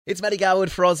It's Matty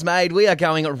Garwood for Ozmade. We are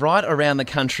going right around the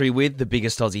country with the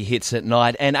biggest Aussie hits at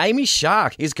night, and Amy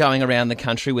Shark is going around the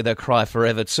country with her Cry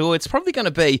Forever tour. It's probably going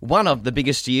to be one of the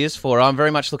biggest years for her. I'm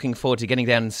very much looking forward to getting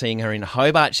down and seeing her in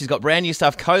Hobart. She's got brand new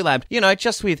stuff collab,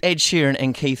 just with Ed Sheeran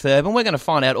and Keith Urban. We're going to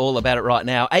find out all about it right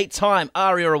now. 8-time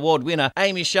ARIA Award winner,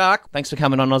 Amy Shark. Thanks for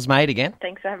coming on Ozmade again.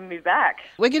 Thanks for having me back.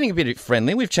 We're getting a bit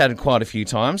friendly. We've chatted quite a few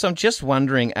times. I'm just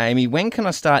wondering, Amy, when can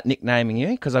I start nicknaming you?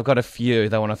 Because I've got a few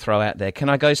that I want to throw out there. Can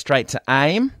I go straight to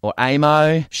Amy? Or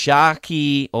Amo,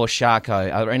 Sharky or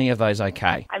Sharko? Are any of those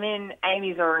okay? I mean,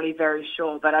 Amy's already very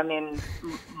short, but I mean,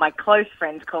 my close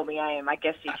friends call me Aim. I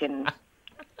guess we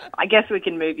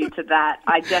can move you to that.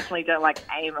 I definitely don't like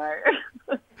Amo.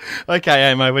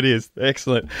 Okay, Amo, it is.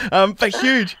 Excellent. But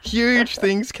huge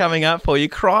things coming up for you.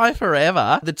 Cry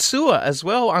Forever. The tour as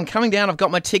well. I'm coming down. I've got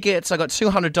my tickets. I got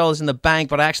 $200 in the bank,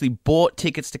 but I actually bought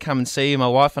tickets to come and see you. My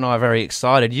wife and I are very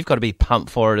excited. You've got to be pumped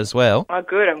for it as well. Oh,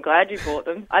 good. I'm glad you bought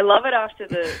them. I love it after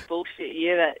the bullshit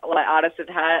year that artists have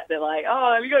had. They're like,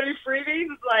 oh, have you got any freebies?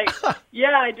 It's like,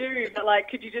 yeah, I do. But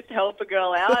could you just help a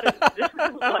girl out and just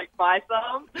buy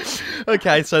some?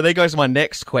 Okay, so there goes my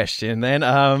next question then.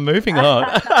 Moving on.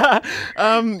 But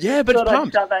it's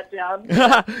pumped. Shut that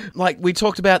down. We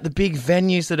talked about the big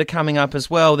venues that are coming up as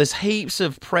well. There's heaps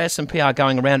of press and PR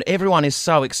going around. Everyone is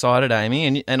so excited,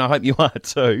 Amy, and I hope you are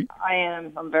too. I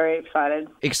am. I'm very excited.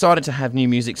 Excited to have new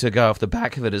music to go off the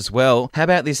back of it as well. How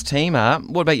about this team up?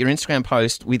 What about your Instagram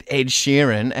post with Ed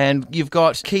Sheeran? And you've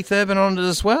got Keith Urban on it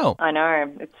as well. I know.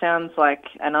 It sounds like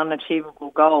an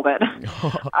unachievable goal, but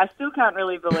I still can't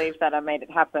really believe that I made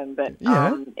it happen. But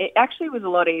it actually was a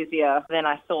lot easier than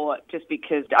I thought, just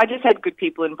because I just had good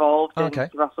people involved. Okay.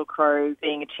 And Russell Crowe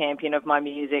being a champion of my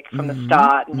music from the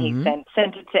start, and he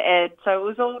sent it to Ed. So it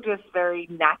was all just very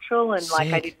natural, and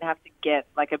I didn't have to get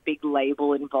a big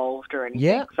label involved or anything.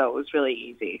 Yeah. So it was really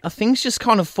easy. Are things just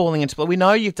kind of falling into... We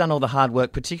know you've done all the hard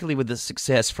work, particularly with the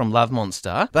success from Love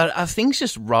Monster, but are things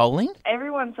just rolling?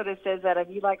 Everyone sort of says that.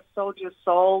 Have you sold your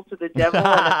soul to the devil?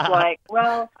 And it's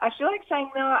well, I feel like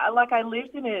saying no. I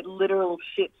lived in a literal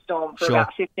shitstorm for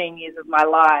about 15 years of my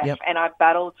life, and I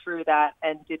battled through that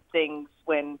and did things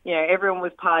when, everyone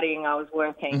was partying, I was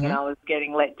working, and I was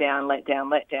getting let down.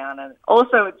 And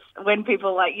also, it's when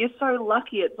people are you're so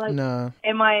lucky. It's no.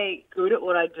 Am I good at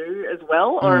what I do as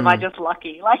well, or am I just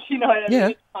lucky? You know what I mean? Yeah.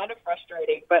 It's kind of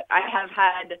frustrating. But I have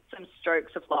had some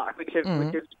strokes of luck, which is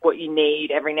what you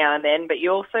need every now and then. But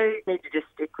you also need to just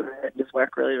stick with it and just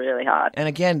work really, really hard. And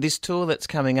again, this tour that's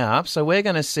coming up, so we're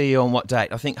going to see you on what date?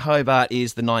 I think Hobart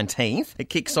is the 19th. It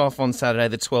kicks off on Saturday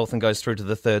the 12th and goes through to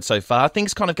the 3rd so far.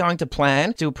 Things kind of going to plan.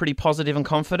 Still pretty positive and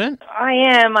confident? I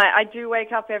am. I do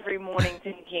wake up every morning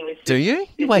thinking... Do you?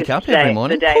 You wake up every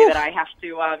morning? The day that I have to...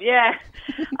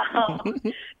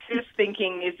 just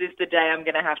thinking, is this the day I'm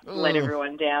going to have to let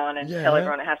everyone down and tell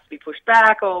everyone it has to be pushed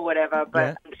back or whatever?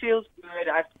 But it feels good.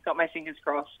 I've got my fingers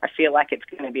crossed. I feel like it's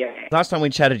going to be okay. Last time we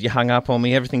chatted, you hung up on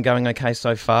me. Everything going okay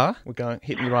so far? We're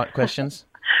hitting the right questions?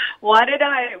 Why did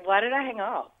I hang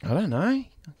up? I don't know.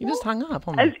 You just hung up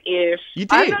on me. As if. You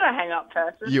did. I'm not a hang-up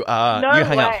person. You are. No you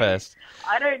hang way. up first.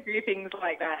 I don't do things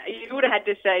like that. You would have had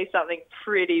to say something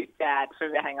pretty bad for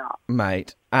me to hang up.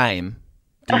 Mate, Aim.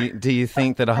 Do you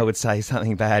think that I would say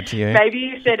something bad to you? Maybe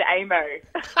you said Amo.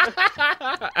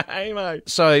 Amo.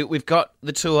 So we've got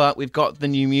the tour, we've got the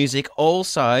new music.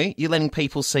 Also, you're letting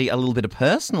people see a little bit of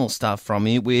personal stuff from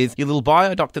you with your little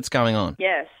bio doc that's going on.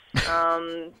 Yes.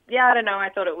 I don't know. I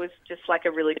thought it was just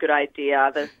a really good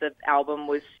idea. The album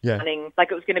was running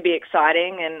it was going to be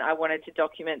exciting, and I wanted to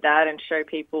document that and show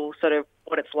people sort of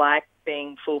what it's like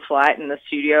being full flight in the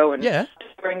studio and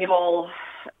bring your whole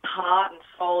heart and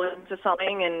soul into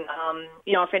something. And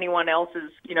if anyone else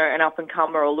is an up and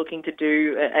comer or looking to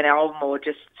do an album or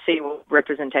just see what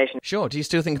representation. Sure. Do you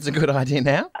still think it's a good idea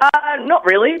now? Not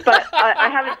really, but I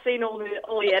haven't seen all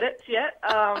the edits yet.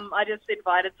 I just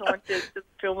invited someone to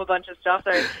film a bunch of stuff,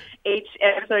 so each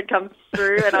episode comes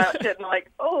through and I watch it and I'm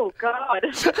like, oh God.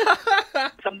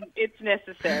 It's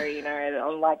necessary,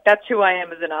 I'm that's who I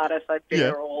am as an artist. I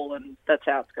bear all, and that's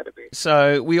how it's got to be.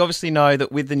 So we obviously know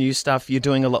that with the new stuff you're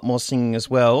doing a lot more singing as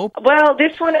well. Well,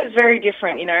 this one is very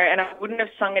different, and I wouldn't have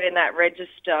sung it in that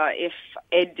register if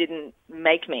Ed didn't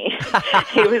make me.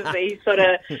 He sort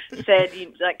of said,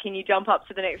 can you jump up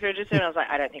to the next register? And I was like,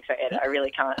 I don't think so, Ed. I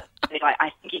really can't. And he's like,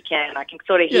 I think you can. I can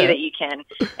sort of hear that you can,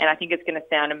 and I think it's going to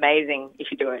sound amazing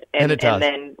if you do it. And it does. And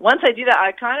then once I did that,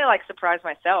 I kind of surprised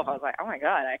myself. I was like, oh my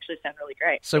God, I actually sound really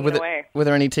great. So were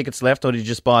there any tickets left, or did you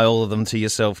just buy all of them to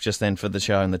yourself just then for the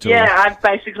show and the tour? Yeah, I've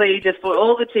basically just bought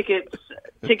all the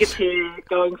tickets here,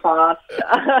 going fast.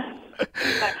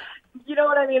 You know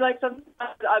what I mean? Like, sometimes I'm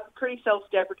a pretty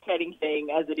self-deprecating thing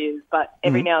as it is, but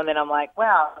every now and then I'm like,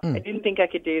 wow, I didn't think I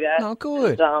could do that. Oh,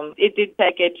 good. And, it did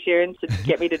take Ed Sheeran to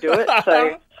get me to do it,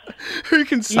 so... Who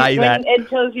can say that? When Ed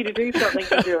tells you to do something,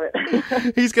 you do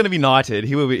it. He's going to be knighted.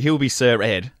 He'll be Sir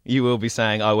Ed. You will be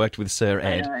saying, I worked with Sir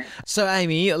Ed. So,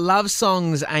 Amy, love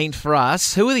songs ain't for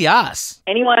us. Who are the us?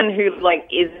 Anyone who, like,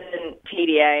 isn't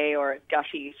PDA or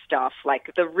gushy stuff, like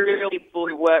the real people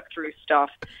who work through stuff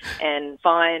and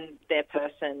find their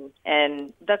person,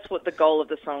 and that's what the goal of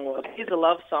the song was. It is a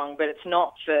love song, but it's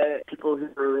not for people who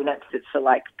are in it. It's for,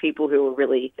 like, people who are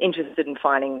really interested in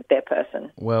finding their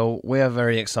person. Well, we are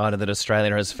very excited that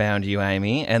Australia has found you,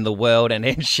 Amy, and the world, and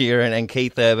Ed Sheeran and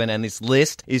Keith Urban, and this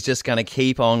list is just going to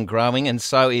keep on growing, and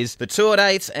so is the tour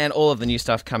dates and all of the new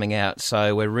stuff coming out.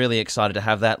 So we're really excited to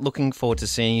have that. Looking forward to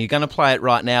seeing you. Going to play it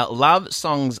right now. Love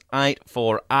songs ain't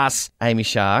for us. Amy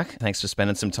Shark, thanks for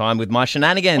spending some time with my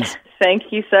shenanigans. Thank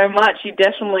you so much. You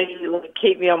definitely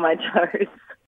keep me on my toes.